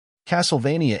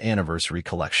Castlevania Anniversary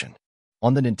Collection.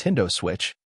 On the Nintendo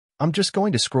Switch, I'm just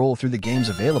going to scroll through the games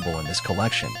available in this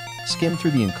collection, skim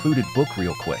through the included book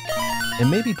real quick, and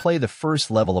maybe play the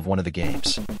first level of one of the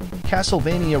games.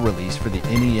 Castlevania, released for the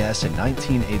NES in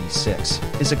 1986,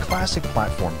 is a classic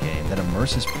platform game that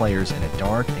immerses players in a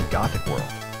dark and gothic world.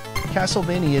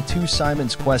 Castlevania II: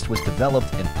 Simon's Quest was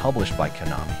developed and published by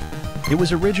Konami. It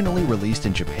was originally released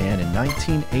in Japan in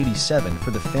 1987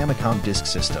 for the Famicom Disk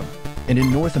System, and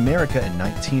in North America in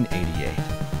 1988.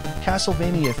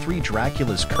 Castlevania III: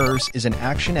 Dracula's Curse is an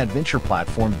action-adventure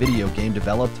platform video game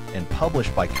developed and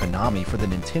published by Konami for the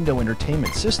Nintendo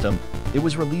Entertainment System. It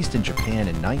was released in Japan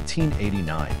in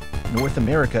 1989, North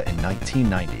America in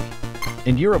 1990,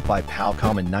 and Europe by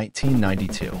Palcom in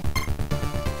 1992.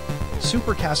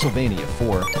 Super Castlevania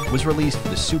IV was released for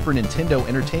the Super Nintendo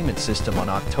Entertainment System on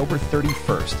October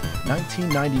 31,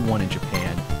 1991 in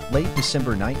Japan, late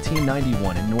December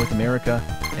 1991 in North America,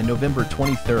 and November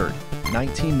 23,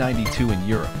 1992 in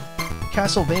Europe.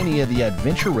 Castlevania: The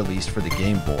Adventure, released for the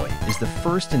Game Boy, is the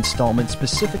first installment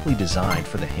specifically designed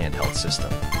for the handheld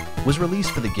system. Was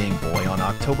released for the Game Boy on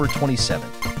October 27,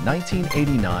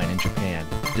 1989 in Japan,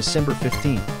 December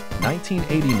 15,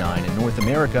 1989 in North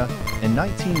America, and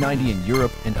 1990 in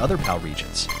Europe and other PAL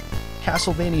regions.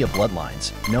 Castlevania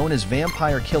Bloodlines, known as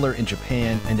Vampire Killer in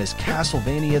Japan and as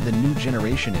Castlevania: The New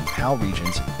Generation in PAL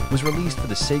regions, was released for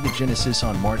the Sega Genesis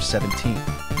on March 17,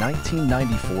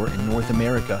 1994 in North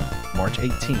America, March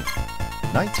 18,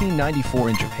 1994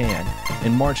 in Japan,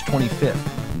 and March 25,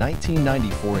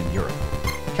 1994 in Europe.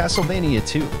 Castlevania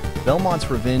II: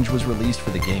 Belmont's Revenge was released for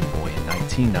the Game Boy in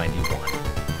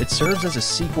 1991. It serves as a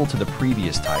sequel to the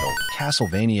previous title,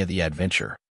 Castlevania: The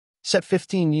Adventure, set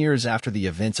 15 years after the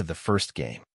events of the first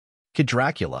game. Kid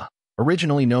Dracula,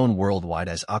 originally known worldwide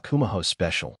as Akumaho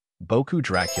Special, Boku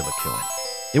Dracula-kun.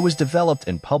 It was developed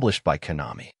and published by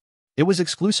Konami. It was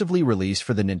exclusively released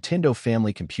for the Nintendo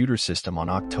Family Computer System on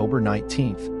October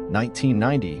 19,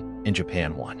 1990, in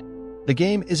Japan 1. The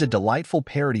game is a delightful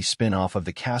parody spin-off of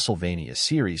the Castlevania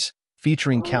series,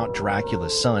 featuring Count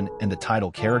Dracula's son and the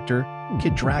title character,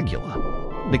 Kid Dracula.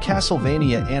 The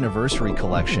Castlevania Anniversary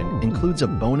Collection includes a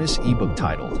bonus ebook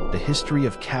titled The History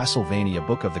of Castlevania: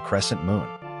 Book of the Crescent Moon.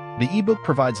 The ebook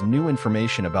provides new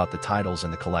information about the titles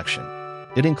in the collection.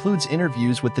 It includes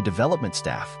interviews with the development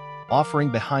staff, offering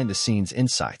behind-the-scenes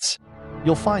insights.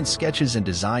 You'll find sketches and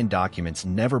design documents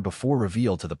never before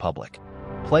revealed to the public.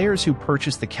 Players who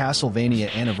purchase the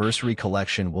Castlevania Anniversary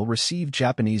Collection will receive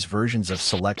Japanese versions of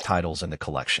select titles in the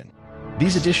collection.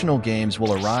 These additional games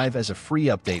will arrive as a free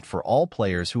update for all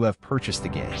players who have purchased the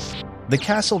game. The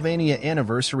Castlevania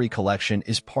Anniversary Collection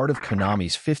is part of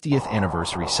Konami's 50th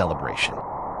anniversary celebration.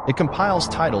 It compiles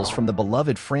titles from the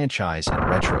beloved franchise and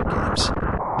retro games.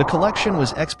 The collection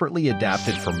was expertly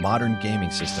adapted for modern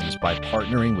gaming systems by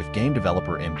partnering with game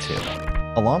developer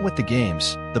M2. Along with the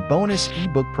games, the bonus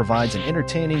ebook provides an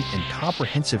entertaining and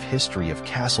comprehensive history of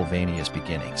Castlevania's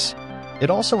beginnings. It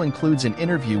also includes an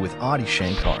interview with Adi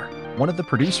Shankar, one of the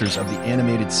producers of the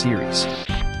animated series.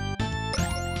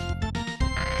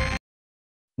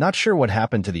 Not sure what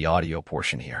happened to the audio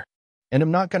portion here, and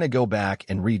I'm not going to go back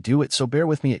and redo it, so bear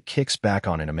with me, it kicks back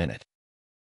on in a minute.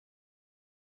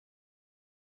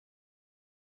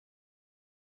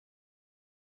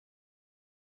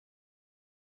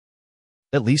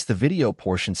 At least the video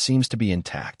portion seems to be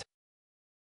intact.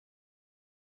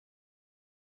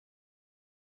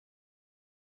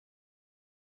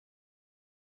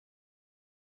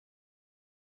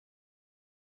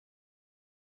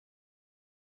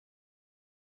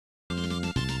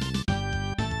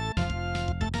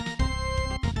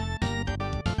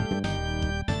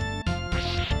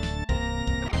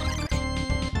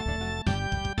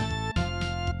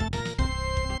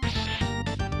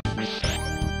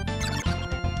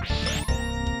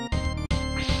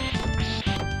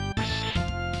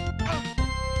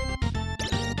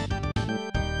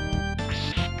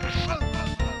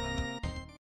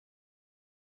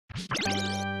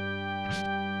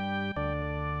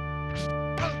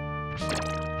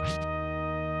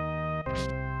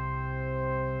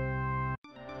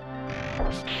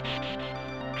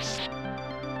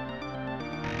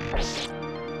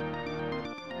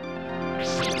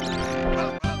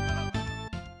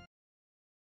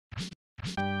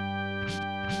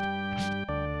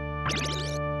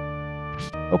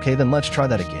 Okay, then let's try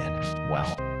that again.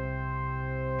 Wow.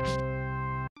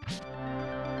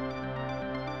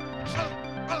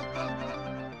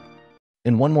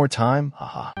 And one more time,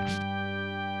 haha.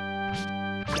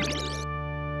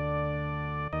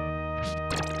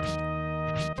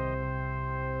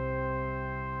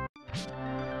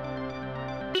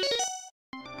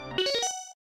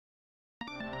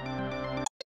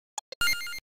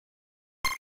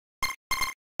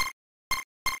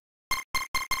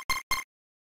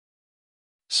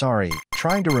 Sorry,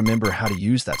 trying to remember how to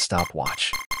use that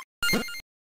stopwatch.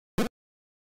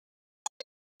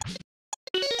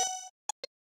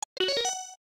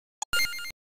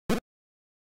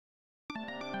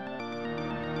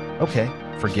 Okay,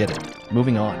 forget it.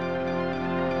 Moving on.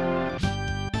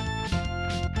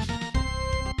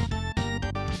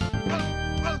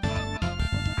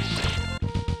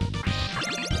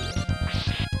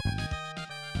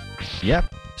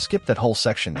 Yep, skip that whole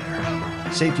section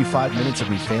there. Saved you 5 minutes of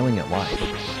me failing at life.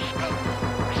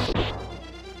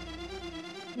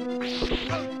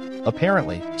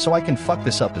 Apparently, so I can fuck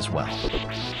this up as well.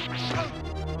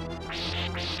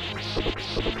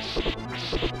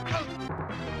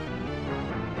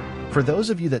 For those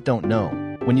of you that don't know,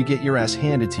 when you get your ass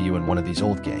handed to you in one of these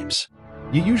old games,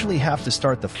 you usually have to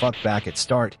start the fuck back at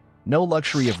start, no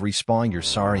luxury of respawning your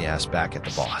sorry ass back at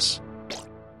the boss.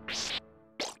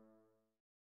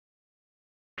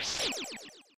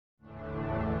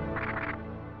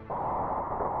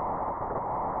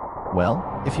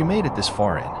 Well, if you made it this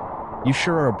far in, you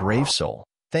sure are a brave soul.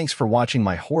 Thanks for watching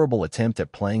my horrible attempt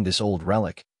at playing this old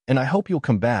relic, and I hope you'll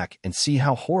come back and see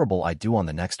how horrible I do on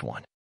the next one.